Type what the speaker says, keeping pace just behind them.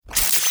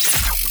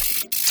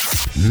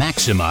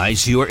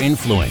Maximize Your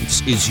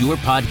Influence is your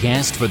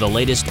podcast for the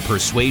latest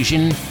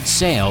persuasion,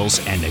 sales,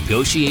 and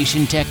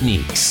negotiation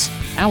techniques.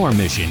 Our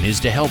mission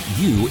is to help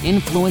you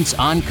influence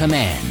on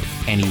command,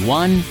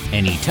 anyone,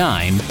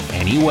 anytime,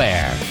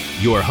 anywhere.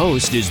 Your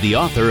host is the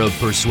author of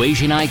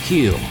Persuasion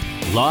IQ,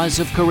 Laws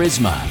of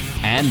Charisma,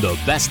 and the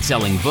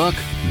best-selling book,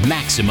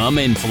 Maximum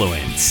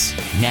Influence.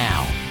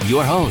 Now,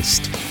 your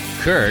host,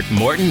 Kurt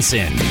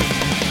Mortensen.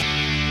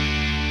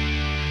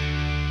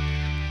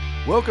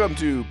 Welcome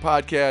to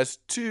podcast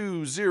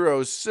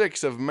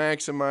 206 of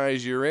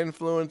Maximize Your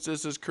Influence.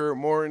 This is Kurt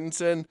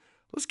Mortensen.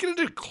 Let's get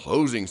into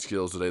closing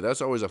skills today.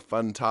 That's always a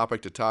fun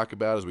topic to talk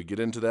about as we get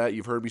into that.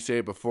 You've heard me say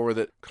it before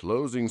that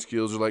closing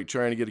skills are like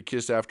trying to get a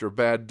kiss after a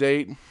bad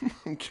date.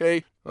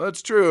 Okay, well,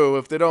 that's true.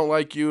 If they don't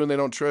like you and they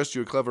don't trust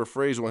you, a clever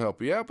phrase won't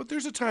help you out, but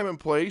there's a time and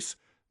place.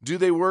 Do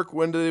they work?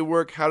 When do they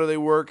work? How do they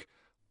work?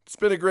 It's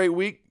been a great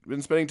week.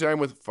 Been spending time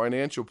with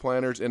financial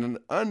planners in an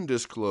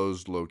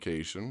undisclosed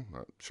location.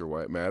 Not sure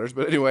why it matters,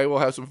 but anyway, we'll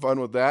have some fun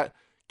with that.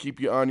 Keep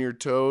you on your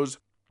toes.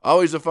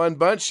 Always a fun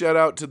bunch. Shout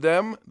out to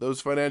them,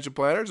 those financial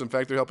planners. In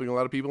fact, they're helping a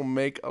lot of people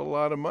make a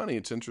lot of money.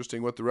 It's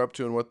interesting what they're up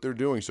to and what they're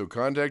doing. So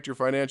contact your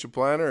financial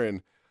planner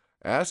and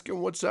ask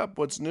them what's up,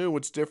 what's new,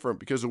 what's different,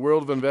 because the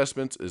world of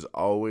investments is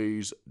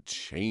always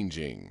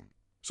changing.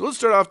 So let's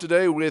start off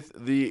today with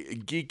the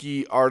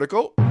geeky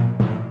article.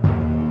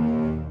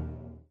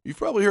 You've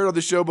probably heard of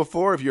the show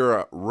before if you're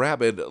a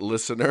rabid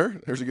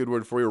listener. There's a good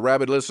word for you, a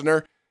rabid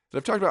listener.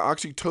 I've talked about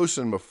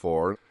oxytocin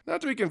before.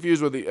 Not to be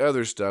confused with the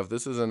other stuff.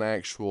 This is an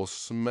actual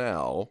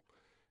smell.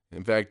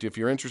 In fact, if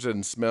you're interested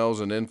in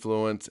smells and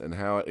influence and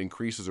how it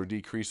increases or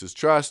decreases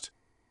trust,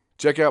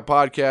 check out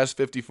podcast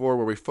 54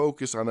 where we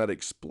focus on that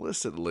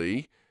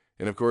explicitly.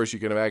 And of course, you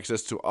can have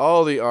access to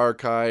all the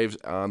archives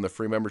on the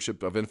free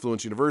membership of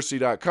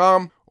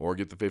influenceuniversity.com or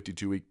get the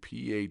 52-week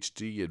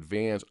PhD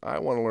advance. I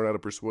want to learn how to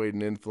persuade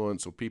and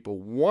influence so people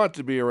want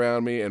to be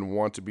around me and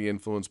want to be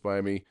influenced by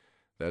me.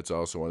 That's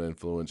also on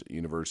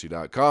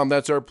influenceuniversity.com.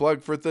 That's our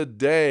plug for the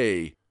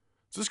day.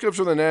 So this comes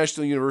from the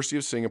National University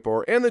of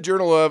Singapore and the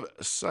Journal of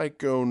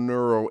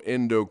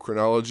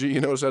Psychoneuroendocrinology.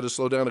 You notice I had to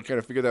slow down to kind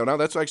of figure that out.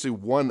 That's actually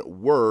one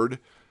word.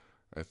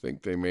 I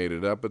think they made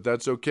it up, but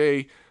that's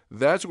okay.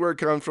 That's where it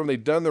comes from.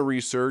 They've done the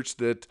research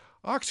that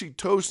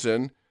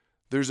oxytocin,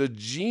 there's a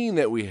gene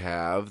that we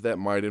have that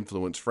might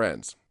influence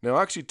friends. Now,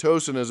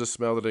 oxytocin is a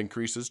smell that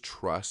increases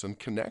trust and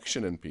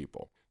connection in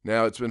people.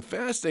 Now, it's been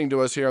fascinating to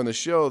us here on the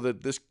show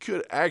that this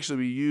could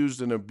actually be used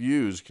and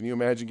abused. Can you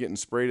imagine getting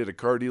sprayed at a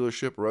car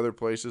dealership or other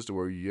places to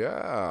where,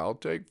 yeah, I'll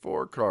take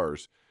 4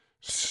 cars.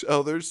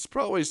 So there's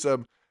probably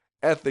some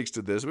ethics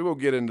to this. We won't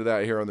get into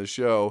that here on the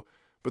show.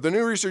 But the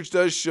new research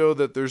does show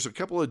that there's a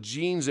couple of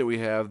genes that we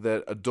have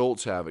that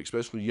adults have,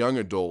 especially young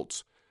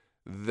adults,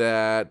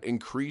 that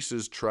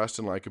increases trust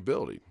and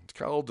likability. It's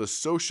called the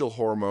social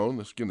hormone,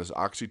 this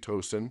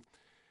oxytocin,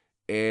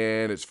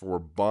 and it's for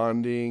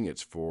bonding,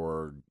 it's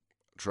for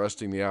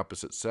trusting the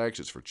opposite sex,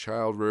 it's for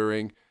child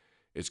rearing.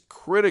 It's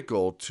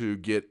critical to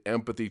get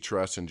empathy,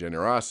 trust, and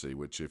generosity,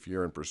 which if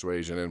you're in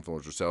persuasion,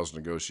 influence, or sales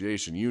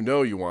negotiation, you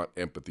know you want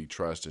empathy,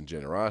 trust, and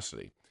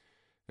generosity.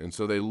 And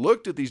so they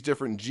looked at these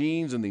different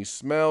genes and these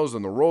smells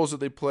and the roles that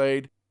they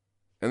played,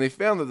 and they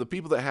found that the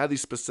people that had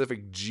these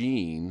specific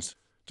genes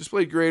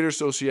displayed greater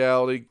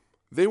sociality.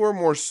 They were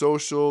more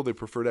social. They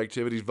preferred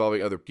activities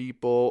involving other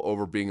people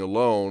over being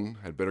alone,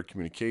 had better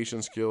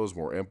communication skills,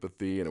 more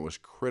empathy, and it was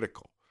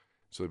critical.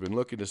 So they've been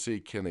looking to see,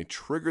 can they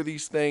trigger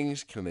these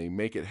things? Can they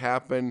make it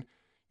happen?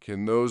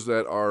 Can those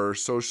that are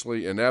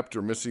socially inept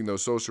or missing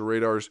those social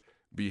radars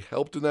be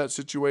helped in that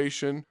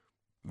situation?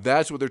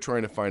 That's what they're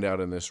trying to find out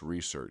in this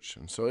research.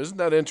 And so isn't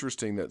that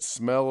interesting that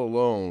smell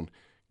alone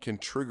can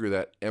trigger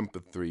that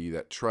empathy,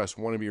 that trust,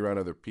 want to be around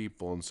other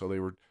people? And so they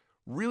were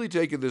really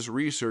taking this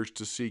research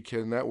to see,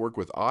 can that work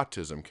with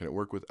autism? Can it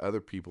work with other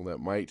people that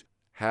might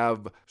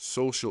have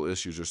social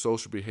issues or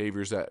social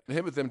behaviors that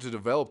inhibit them to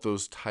develop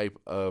those type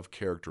of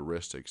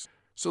characteristics?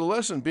 So the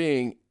lesson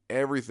being,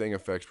 everything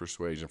affects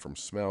persuasion, from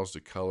smells to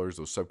colors,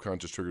 those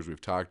subconscious triggers we've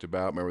talked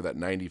about. Remember that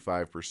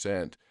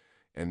 95%.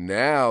 And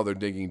now they're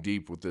digging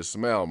deep with this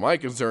smell. My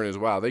concern is,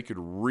 wow, they could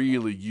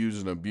really use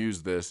and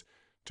abuse this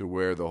to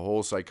where the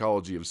whole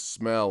psychology of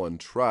smell and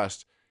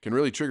trust can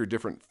really trigger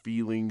different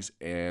feelings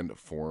and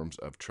forms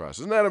of trust.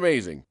 Isn't that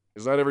amazing?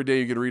 It's not every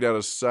day you can read out a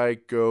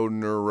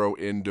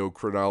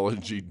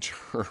Psychoneuroendocrinology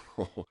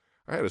journal.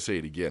 I had to say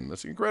it again.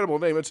 That's an incredible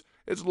name. It's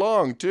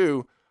long,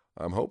 too.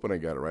 I'm hoping I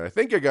got it right. I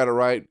think I got it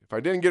right. If I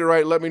didn't get it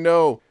right, let me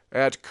know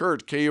at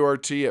Kurt,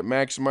 K-U-R-T, at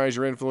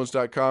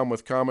MaximizeYourInfluence.com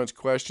with comments,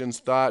 questions,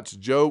 thoughts,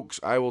 jokes.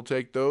 I will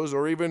take those,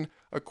 or even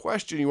a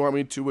question you want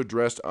me to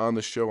address on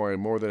the show. I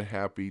am more than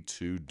happy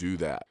to do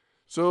that.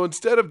 So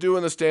instead of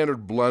doing the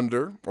standard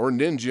blunder or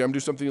ninja, I'm doing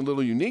something a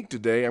little unique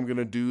today. I'm going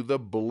to do the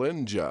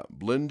blinja.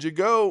 Blinja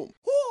go.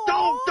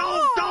 Don't.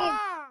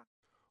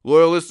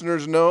 Loyal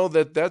listeners know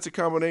that that's a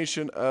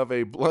combination of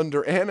a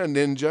blunder and a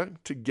ninja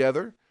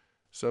together.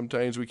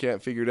 Sometimes we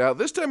can't figure it out.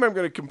 This time I'm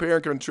going to compare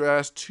and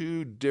contrast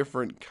 2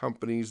 different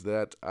companies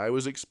that I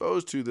was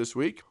exposed to this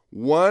week.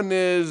 One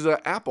is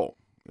Apple.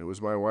 It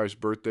was my wife's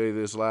birthday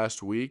this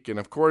last week, and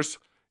of course,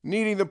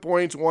 needing the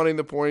points, wanting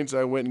the points,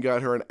 I went and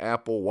got her an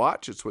Apple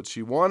Watch. It's what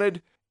she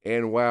wanted.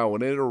 And wow,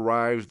 when it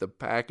arrived, the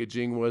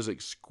packaging was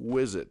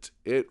exquisite.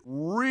 It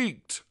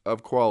reeked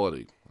of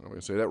quality. I'm going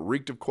to say that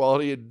reeked of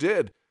quality. It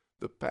did.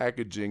 The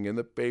packaging and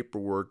the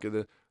paperwork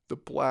and the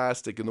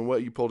plastic and the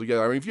what you pull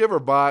together. I mean, if you ever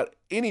bought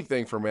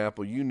anything from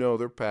Apple, you know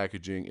their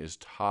packaging is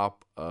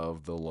top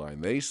of the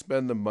line. They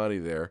spend the money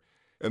there,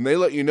 and they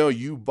let you know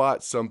you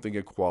bought something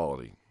of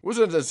quality. It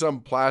wasn't in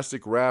some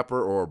plastic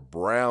wrapper or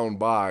brown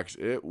box.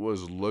 It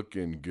was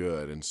looking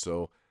good. And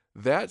so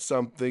that's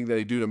something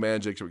they do to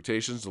manage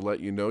expectations, to let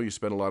you know you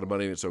spend a lot of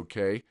money and it's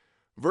okay.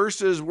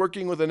 Versus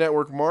working with a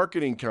network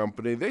marketing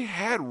company, they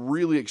had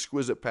really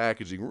exquisite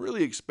packaging,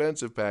 really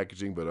expensive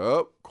packaging,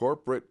 but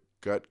corporate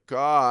cut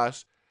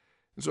costs.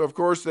 And so, of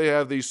course, they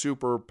have these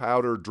super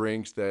powder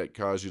drinks that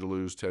cause you to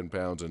lose 10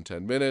 pounds in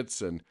 10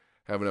 minutes and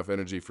have enough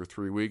energy for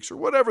 3 weeks, or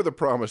whatever the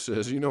promise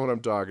is. You know what I'm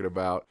talking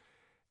about.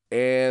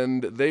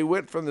 And they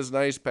went from this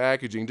nice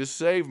packaging to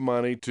save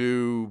money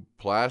to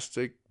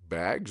plastic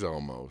bags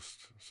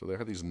almost. So they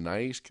had these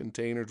nice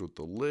containers with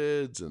the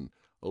lids and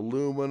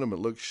aluminum. It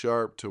looks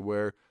sharp to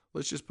where,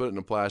 let's just put it in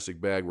a plastic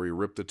bag where you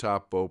rip the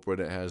top open.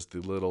 It has the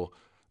little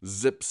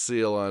zip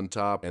seal on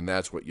top, and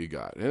that's what you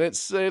got. And it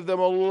saved them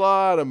a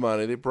lot of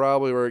money. They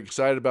probably were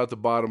excited about the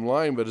bottom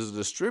line, but as a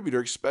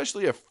distributor,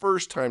 especially a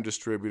first-time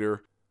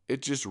distributor,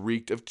 it just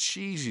reeked of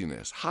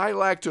cheesiness. High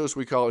lactose,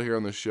 we call it here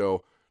on the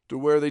show, to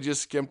where they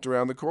just skimped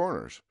around the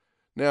corners.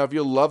 Now, if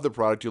you love the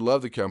product, you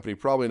love the company,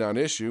 probably not an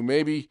issue.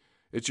 Maybe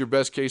it's your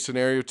best case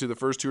scenario to the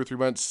first 2 or 3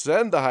 months,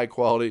 send the high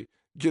quality,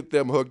 get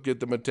them hooked, get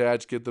them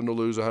attached, get them to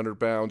lose 100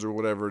 pounds or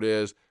whatever it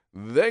is,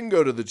 then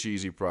go to the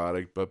cheesy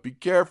product. But be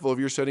careful if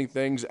you're sending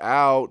things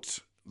out.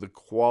 The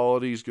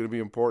quality is going to be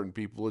important.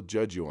 People will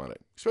judge you on it,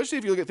 especially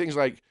if you look at things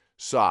like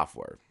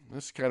software.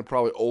 This is kind of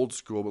probably old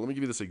school, but let me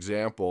give you this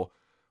example.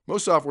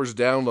 Most software is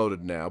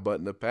downloaded now, but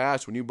in the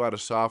past, when you bought a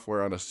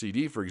software on a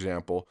CD, for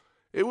example,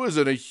 it was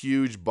in a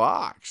huge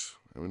box.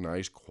 It was a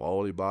nice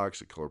quality box,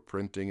 the color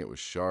printing, it was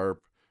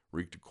sharp,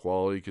 reeked of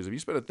quality. Because if you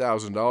spend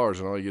 $1,000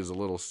 and all you get is a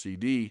little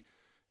CD,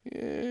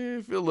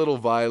 you feel a little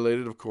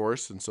violated, of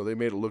course. And so they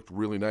made it look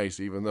really nice,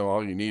 even though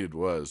all you needed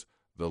was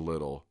the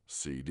little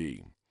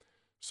CD.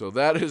 So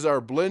that is our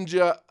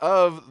Blinja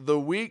of the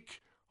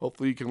week.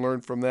 Hopefully you can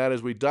learn from that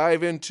as we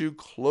dive into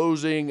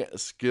closing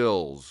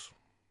skills.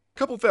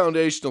 Couple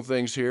foundational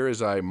things here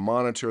as I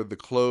monitor the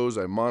close,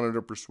 I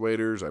monitor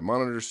persuaders, I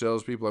monitor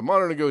salespeople, I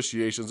monitor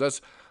negotiations. That's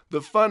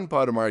the fun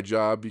part of my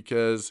job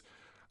because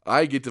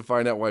I get to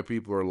find out why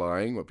people are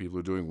lying, what people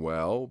are doing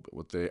well,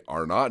 what they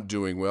are not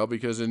doing well,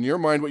 because in your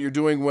mind, what you're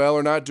doing well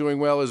or not doing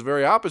well is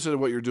very opposite of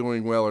what you're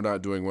doing well or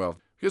not doing well.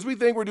 Because we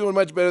think we're doing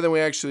much better than we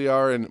actually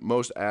are in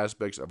most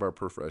aspects of our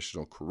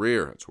professional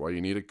career. That's why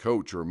you need a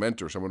coach or a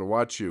mentor, someone to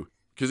watch you.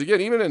 Because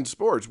again, even in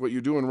sports, what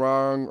you're doing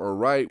wrong or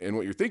right and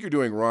what you think you're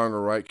doing wrong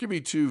or right can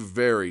be two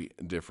very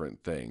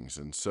different things.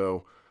 And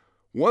so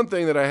one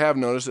thing that I have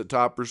noticed that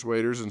top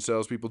persuaders and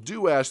salespeople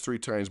do ask 3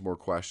 times more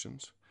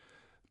questions.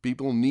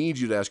 People need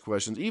you to ask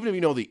questions. Even if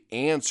you know the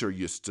answer,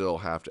 you still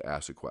have to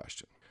ask a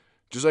question.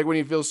 Just like when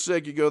you feel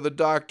sick, you go to the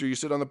doctor, you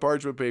sit on the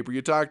parchment paper,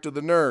 you talk to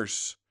the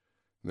nurse.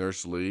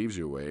 Nurse leaves,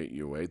 you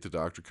wait, the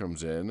doctor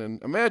comes in.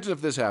 And imagine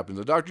if this happens.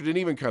 The doctor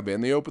didn't even come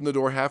in. They open the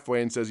door halfway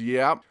and says,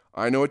 yeah,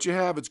 I know what you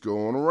have. It's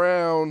going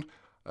around.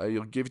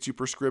 You'll give it your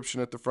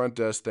prescription at the front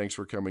desk. Thanks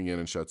for coming in,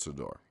 and shuts the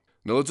door.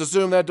 Now let's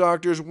assume that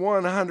doctor is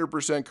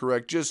 100%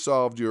 correct, just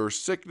solved your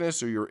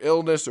sickness or your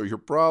illness or your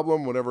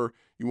problem, whatever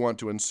you want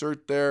to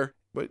insert there.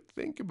 But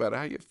think about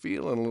how you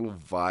feeling, a little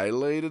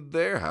violated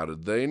there. How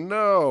did they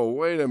know?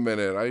 Wait a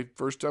minute,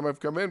 first time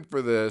I've come in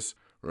for this,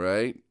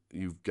 right?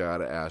 You've got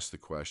to ask the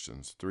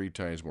questions, 3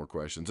 times more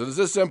questions. And it's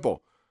this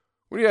simple.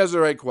 When you ask the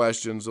right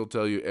questions, they'll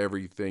tell you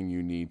everything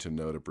you need to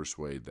know to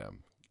persuade them.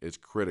 It's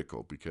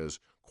critical because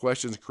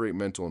questions create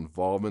mental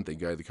involvement. They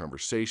guide the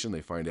conversation.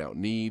 They find out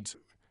needs.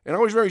 And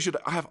always remember, you should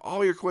have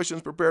all your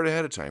questions prepared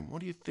ahead of time.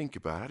 What do you think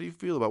about? How do you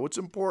feel about? What's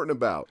important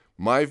about?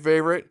 My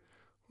favorite,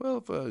 well,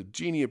 if a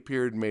genie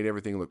appeared and made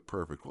everything look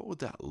perfect, what would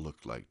that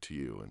look like to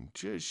you? And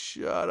just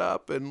shut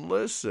up and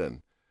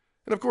listen.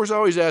 And of course,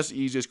 always ask the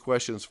easiest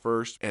questions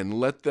first and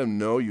let them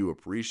know you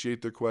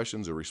appreciate their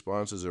questions, their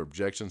responses, their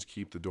objections.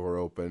 Keep the door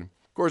open.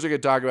 Of course, I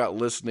could talk about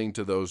listening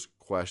to those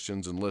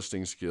questions and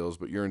listening skills,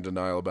 but you're in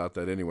denial about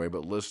that anyway.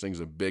 But listening is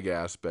a big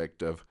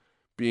aspect of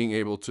being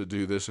able to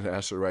do this and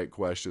ask the right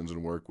questions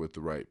and work with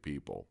the right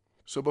people.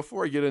 So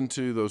before I get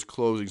into those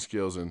closing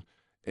skills and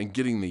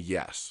getting the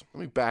yes,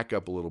 let me back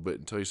up a little bit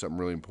and tell you something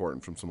really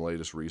important from some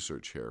latest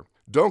research here.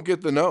 Don't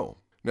get the no.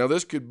 Now,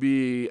 this could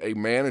be a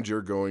manager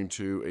going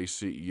to a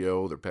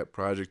CEO, their pet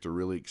project, they're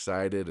really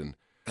excited, and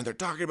they're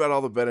talking about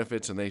all the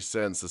benefits, and they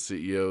sense the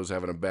CEO's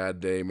having a bad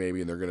day maybe,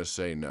 and they're going to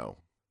say no.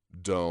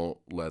 Don't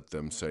let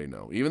them say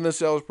no. Even the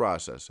sales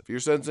process, if you're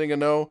sensing a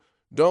no,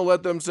 don't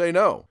let them say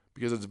no,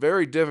 because it's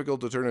very difficult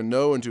to turn a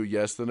no into a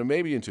yes than a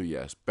maybe into a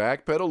yes.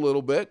 Backpedal a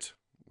little bit.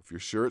 If you're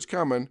sure it's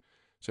coming,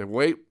 say,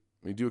 wait,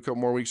 let me do a couple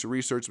more weeks of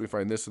research, let me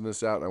find this and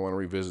this out, and I want to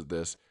revisit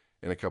this.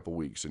 in a couple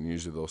weeks. And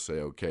usually they'll say,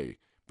 okay,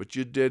 but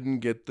you didn't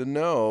get the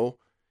no,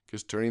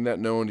 because turning that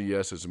no into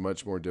yes is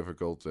much more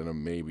difficult than a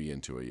maybe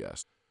into a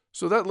yes.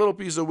 So that little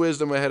piece of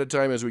wisdom ahead of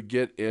time as we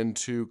get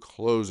into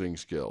closing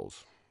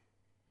skills.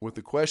 With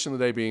the question of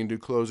the day being, do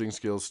closing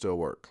skills still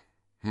work?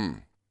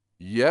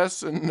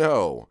 Yes and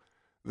no.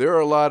 There are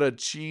a lot of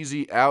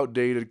cheesy,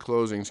 outdated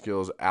closing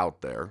skills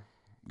out there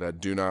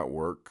that do not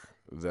work,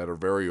 that are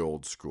very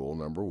old school,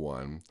 number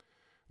one.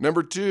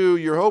 Number two,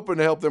 you're hoping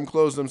to help them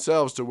close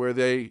themselves to where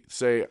they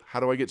say, how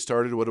do I get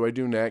started? What do I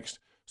do next?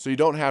 So you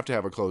don't have to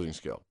have a closing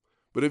skill.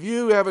 But if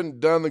you haven't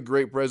done the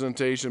great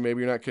presentation,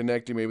 maybe you're not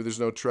connecting, maybe there's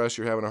no trust,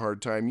 you're having a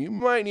hard time, you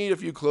might need a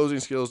few closing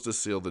skills to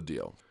seal the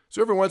deal.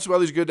 So every once in a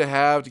while, it's good to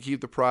have to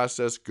keep the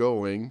process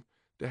going,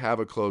 to have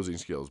a closing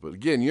skills. But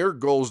again, your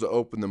goal is to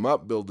open them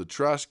up, build the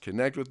trust,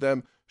 connect with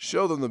them,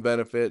 show them the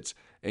benefits,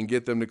 and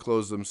get them to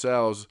close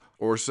themselves.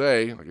 Or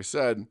say, like I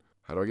said,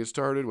 how do I get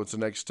started? What's the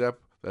next step?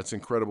 That's an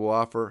incredible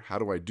offer. How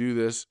do I do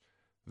this?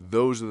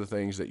 Those are the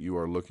things that you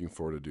are looking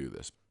for to do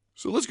this.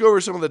 So let's go over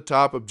some of the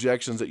top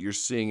objections that you're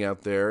seeing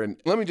out there. And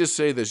let me just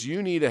say this,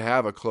 you need to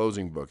have a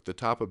closing book, the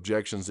top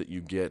objections that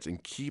you get,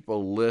 and keep a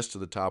list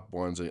of the top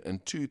ones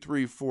and 2,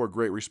 3, 4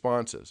 great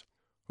responses.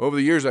 Over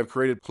the years, I've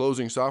created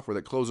closing software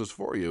that closes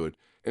for you.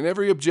 And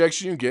every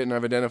objection you get, and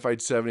I've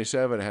identified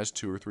 77, it has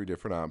 2 or 3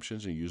 different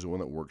options, and you use the one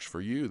that works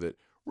for you, that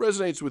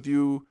resonates with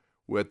you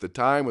at the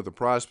time, with the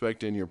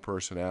prospect, and your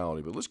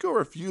personality. But let's go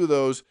over a few of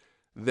those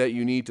that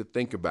you need to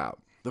think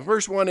about. The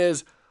first one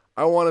is,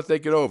 I want to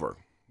think it over.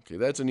 Okay,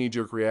 that's a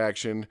knee-jerk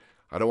reaction.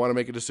 I don't want to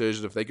make a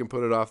decision. If they can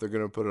put it off, they're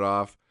going to put it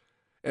off.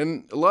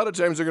 And a lot of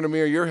times they're going to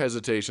mirror your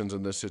hesitations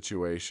in these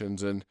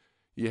situations. And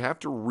you have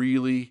to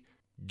really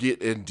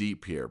get in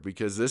deep here,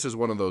 because this is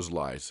one of those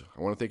lies.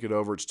 I want to think it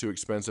over. It's too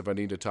expensive. I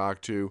need to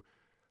talk to.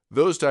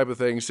 Those type of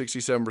things,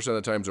 67% of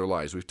the times are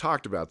lies. We've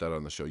talked about that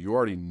on the show. You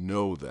already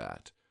know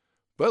that.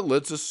 But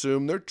let's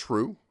assume they're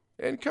true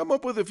and come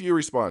up with a few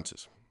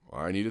responses.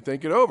 I need to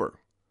think it over.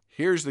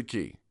 Here's the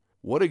key.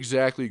 What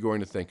exactly are you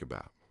going to think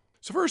about?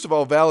 So first of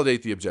all,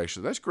 validate the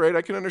objection. That's great.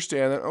 I can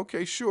understand that.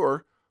 Okay,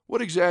 sure.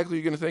 What exactly are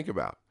you going to think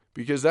about?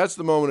 Because that's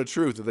the moment of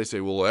truth. If they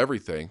say, well,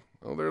 everything.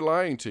 Well, they're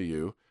lying to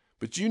you.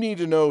 But you need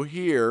to know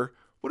here,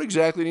 what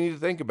exactly do you need to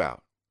think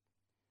about?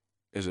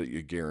 Is it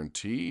your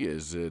guarantee?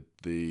 Is it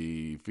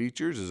the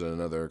features? Is it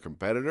another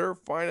competitor?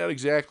 Find out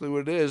exactly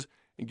what it is,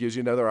 and gives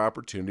you another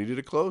opportunity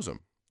to close them.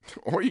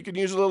 Or you can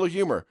use a little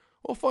humor.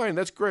 Well, fine,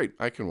 that's great.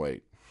 I can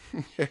wait.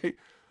 Okay?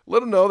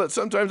 Let them know that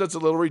sometimes that's a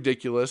little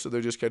ridiculous, so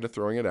they're just kind of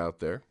throwing it out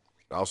there.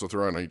 Also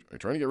throw in, are you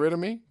trying to get rid of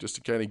me? Just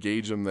to kind of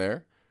gauge them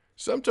there.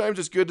 Sometimes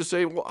it's good to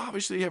say, well,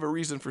 obviously you have a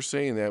reason for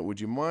saying that. Would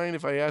you mind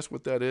if I ask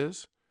what that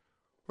is?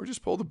 Or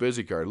just pull the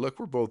busy card. Look,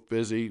 we're both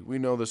busy. We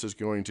know this is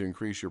going to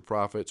increase your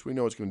profits. We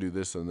know it's going to do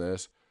this and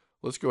this.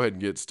 Let's go ahead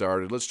and get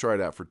started. Let's try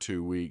it out for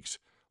 2 weeks.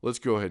 Let's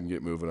go ahead and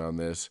get moving on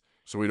this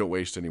so we don't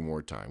waste any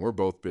more time. We're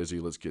both busy.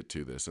 Let's get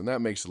to this. And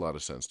that makes a lot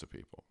of sense to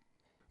people.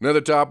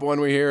 Another top one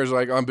we hear is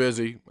like, I'm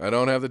busy. I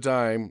don't have the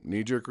time.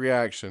 Knee-jerk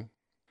reaction.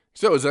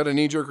 So is that a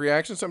knee-jerk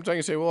reaction? Sometimes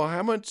you say, well,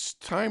 how much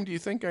time do you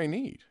think I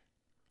need?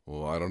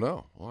 Well, I don't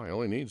know. Well, I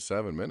only need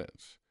 7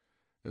 minutes.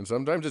 And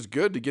sometimes it's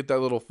good to get that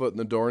little foot in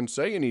the door and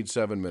say you need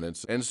 7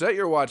 minutes and set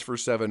your watch for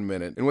 7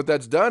 minutes. And what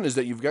that's done is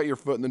that you've got your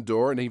foot in the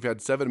door and you've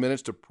had 7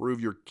 minutes to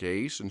prove your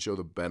case and show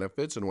the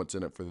benefits and what's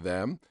in it for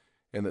them.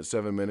 And that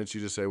 7 minutes,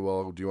 you just say,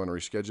 well, do you want to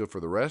reschedule for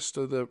the rest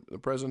of the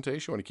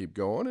presentation? You want to keep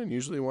going? And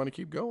usually you want to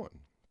keep going.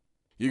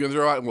 You can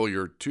throw out, well,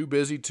 you're too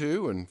busy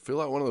too, and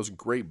fill out one of those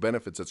great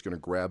benefits that's going to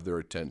grab their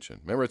attention.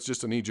 Remember, it's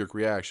just a knee-jerk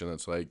reaction.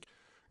 It's like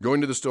going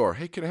to the store.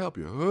 Hey, can I help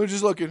you? Oh,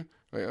 just looking.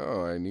 Like,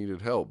 oh, I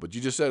needed help. But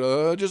you just said,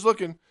 just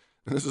looking.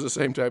 And this is the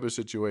same type of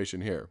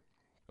situation here.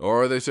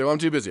 Or they say, well, I'm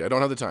too busy. I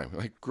don't have the time.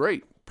 Like,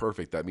 great.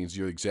 Perfect. That means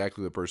you're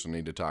exactly the person you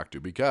need to talk to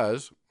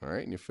because, all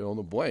right, and you fill in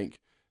the blank,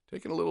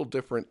 taking a little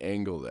different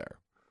angle there.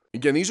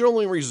 Again, these are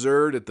only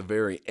reserved at the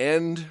very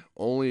end,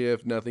 only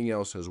if nothing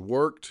else has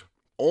worked.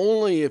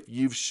 Only if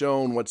you've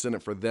shown what's in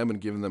it for them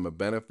and given them a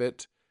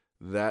benefit.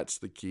 That's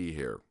the key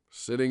here.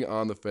 Sitting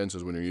on the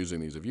fences when you're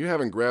using these. If you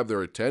haven't grabbed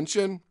their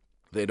attention,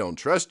 they don't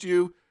trust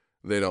you,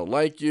 they don't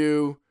like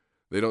you,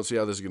 they don't see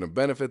how this is going to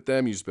benefit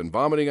them, you've just been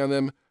vomiting on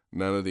them,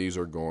 none of these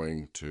are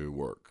going to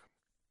work.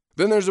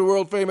 Then there's the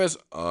world famous,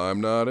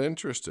 I'm not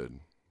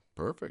interested.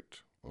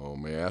 Perfect. Well,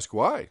 may I ask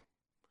why?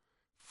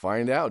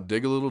 Find out,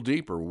 dig a little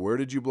deeper. Where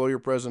did you blow your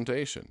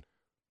presentation?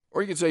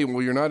 Or you could say,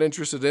 well, you're not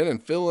interested in,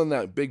 and fill in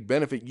that big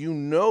benefit you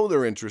know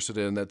they're interested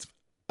in that's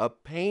a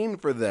pain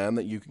for them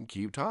that you can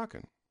keep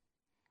talking.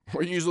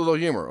 Or use a little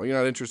humor. Well, you're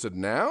not interested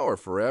now or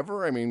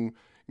forever? I mean,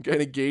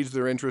 kind of gauge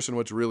their interest in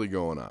what's really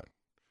going on.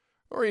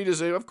 Or you just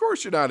say, of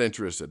course you're not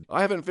interested.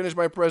 I haven't finished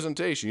my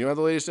presentation. You don't have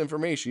the latest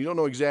information. You don't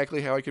know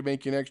exactly how I could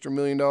make you an extra $1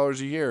 million a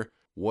year.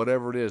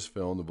 Whatever it is,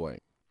 fill in the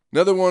blank.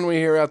 Another one we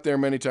hear out there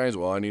many times,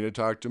 well, I need to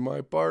talk to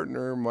my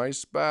partner, my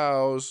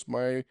spouse,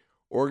 my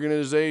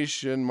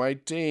organization, my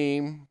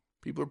team.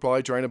 People are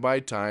probably trying to buy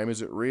time.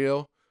 Is it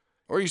real?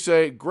 Or you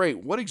say,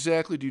 great, what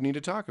exactly do you need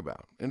to talk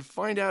about? And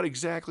find out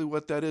exactly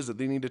what that is that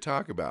they need to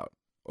talk about.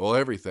 Well,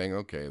 everything.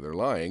 Okay, they're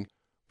lying.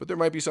 but there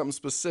might be something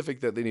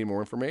specific that they need more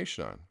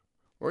information on.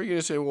 Or you're going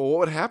to say, well, what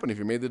would happen if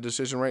you made the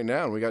decision right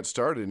now and we got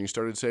started and you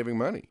started saving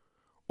money?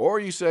 Or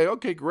you say,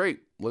 okay,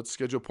 great, let's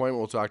schedule an appointment,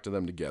 we'll talk to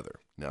them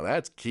together. Now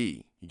that's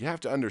key. You have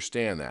to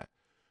understand that.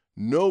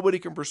 Nobody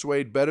can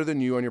persuade better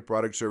than you on your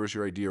product, service,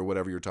 your idea, or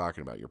whatever you're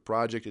talking about. Your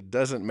project, it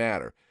doesn't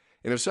matter.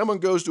 And if someone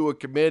goes to a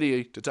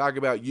committee to talk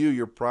about you,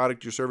 your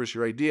product, your service,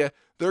 your idea,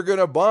 they're going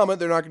to bomb it.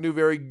 They're not going to do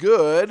very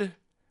good.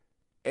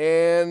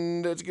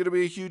 And it's going to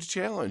be a huge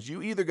challenge.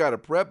 You either got to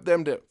prep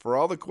them for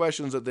all the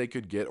questions that they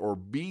could get or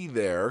be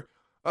there.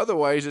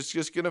 Otherwise, it's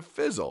just going to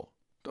fizzle.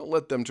 Don't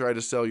let them try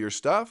to sell your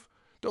stuff.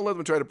 Don't let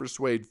them try to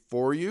persuade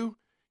for you.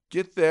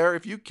 Get there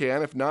if you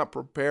can. If not,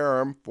 prepare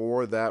them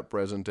for that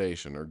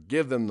presentation or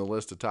give them the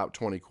list of top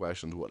 20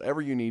 questions,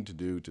 whatever you need to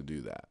do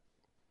that.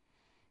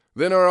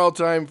 Then our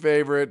all-time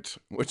favorite,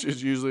 which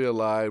is usually a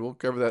lie, we'll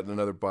cover that in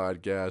another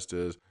podcast,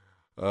 is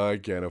I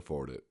can't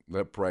afford it.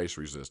 That price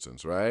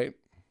resistance, right?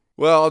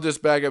 Well, I'll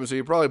just back up and say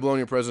you're probably blowing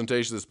your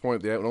presentation at this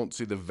point. They don't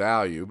see the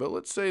value, but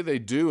let's say they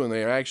do and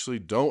they actually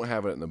don't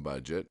have it in the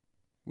budget.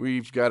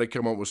 We've got to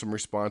come up with some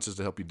responses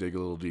to help you dig a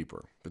little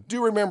deeper. But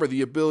do remember,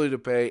 the ability to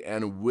pay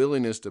and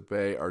willingness to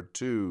pay are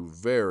two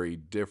very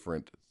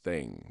different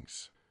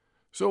things.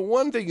 So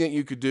one thing that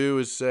you could do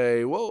is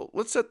say, well,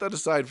 let's set that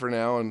aside for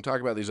now and talk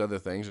about these other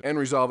things and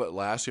resolve it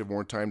last. You have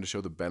more time to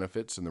show the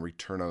benefits and the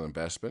return on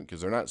investment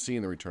because they're not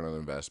seeing the return on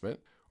investment.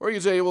 Or you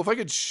can say, well, if I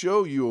could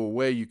show you a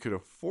way you could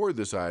afford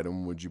this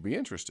item, would you be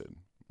interested?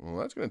 Well,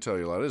 that's going to tell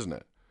you a lot, isn't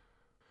it?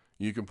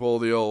 You can pull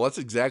the old, that's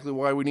exactly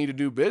why we need to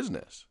do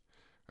business.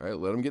 All right,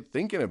 let them get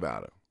thinking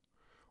about it.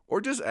 Or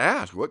just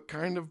ask, what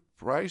kind of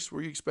price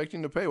were you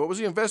expecting to pay? What was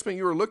the investment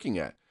you were looking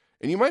at?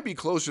 And you might be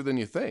closer than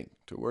you think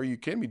to where you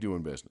can be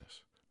doing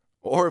business.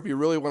 Or if you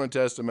really want to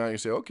test them out, you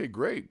say, okay,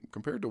 great.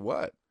 Compared to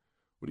what?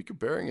 What are you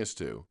comparing us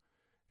to?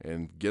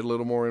 And get a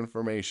little more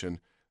information.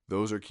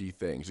 Those are key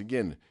things.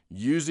 Again,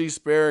 use these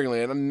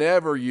sparingly and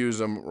never use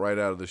them right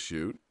out of the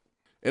chute.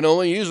 And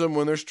only use them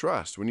when there's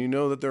trust, when you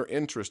know that they're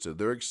interested,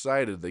 they're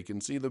excited, they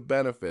can see the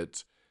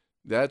benefits.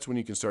 That's when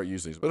you can start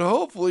using these. But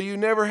hopefully you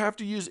never have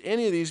to use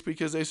any of these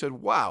because they said,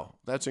 wow,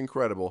 that's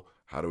incredible.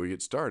 How do we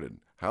get started?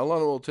 How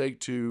long will it take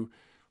to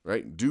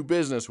do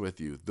business with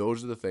you?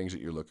 Those are the things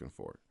that you're looking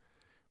for.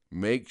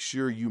 Make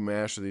sure you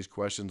master these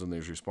questions and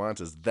these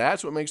responses.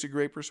 That's what makes a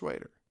great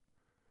persuader.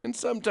 And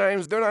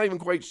sometimes they're not even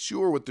quite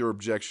sure what their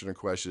objection or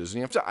question is, and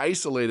you have to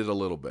isolate it a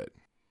little bit.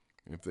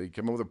 If they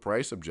come up with a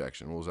price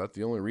objection, well, is that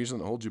the only reason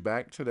that holds you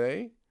back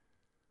today?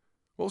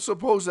 Well,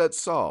 suppose that's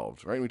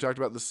solved, right? We talked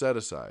about the set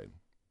aside.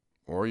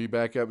 Or you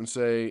back up and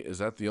say, is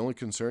that the only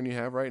concern you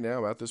have right now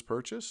about this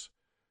purchase?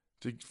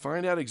 To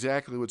find out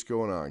exactly what's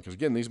going on. Because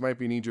again, these might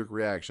be knee-jerk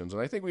reactions.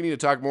 And I think we need to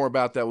talk more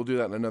about that. We'll do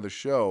that in another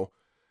show.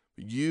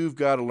 But you've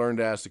got to learn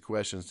to ask the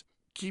questions.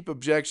 Keep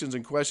objections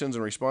and questions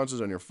and responses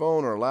on your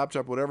phone or a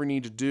laptop, whatever you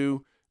need to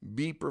do.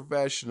 Be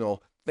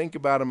professional. Think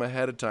about them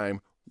ahead of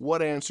time.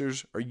 What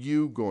answers are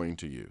you going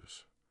to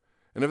use?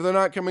 And if they're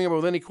not coming up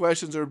with any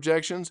questions or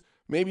objections,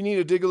 maybe you need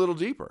to dig a little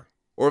deeper.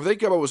 Or if they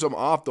come up with some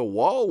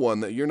off-the-wall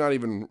one that you're not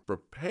even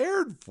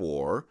prepared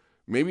for,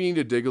 maybe you need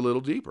to dig a little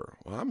deeper.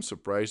 Well, I'm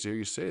surprised to hear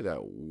you say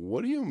that.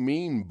 What do you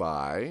mean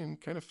by, and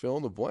kind of fill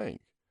in the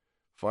blank.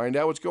 Find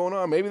out what's going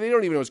on. Maybe they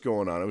don't even know what's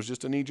going on. It was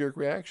just a knee-jerk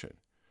reaction.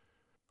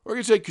 Or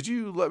you could say, could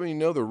you let me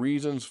know the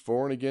reasons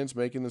for and against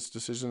making this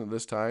decision at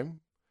this time?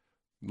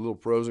 A little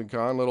pros and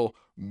cons, little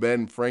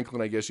Ben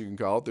Franklin, I guess you can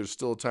call it. There's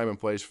still a time and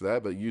place for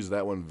that, but use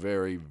that one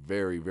very,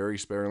 very, very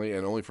sparingly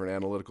and only for an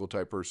analytical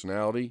type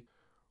personality.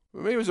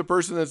 Maybe it's a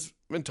person that's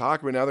been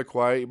talking, but now they're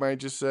quiet. You might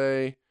just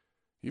say,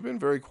 you've been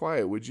very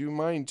quiet. Would you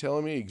mind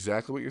telling me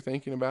exactly what you're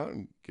thinking about?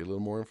 And get a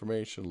little more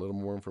information, a little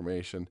more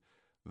information.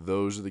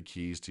 Those are the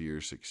keys to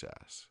your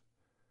success.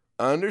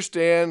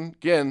 Understand,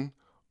 again,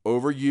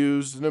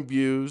 overused and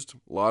abused.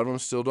 A lot of them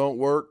still don't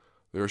work.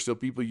 There are still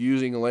people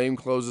using lame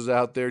closes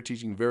out there,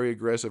 teaching very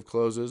aggressive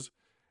closes.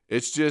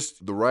 It's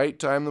just the right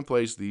time and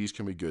place, these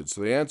can be good.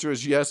 So the answer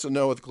is yes and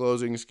no with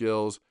closing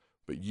skills.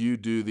 But you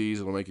do these,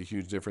 it'll make a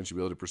huge difference. You'll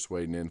be able to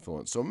persuade and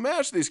influence. So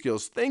master these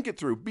skills. Think it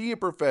through. Be a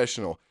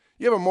professional.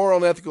 You have a moral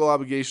and ethical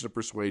obligation to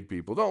persuade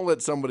people. Don't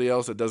let somebody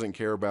else that doesn't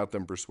care about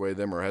them persuade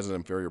them or has an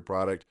inferior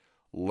product.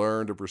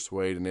 Learn to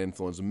persuade and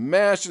influence.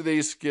 Master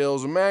these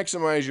skills.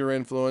 Maximize your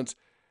influence.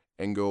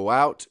 And go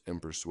out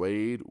and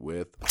persuade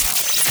with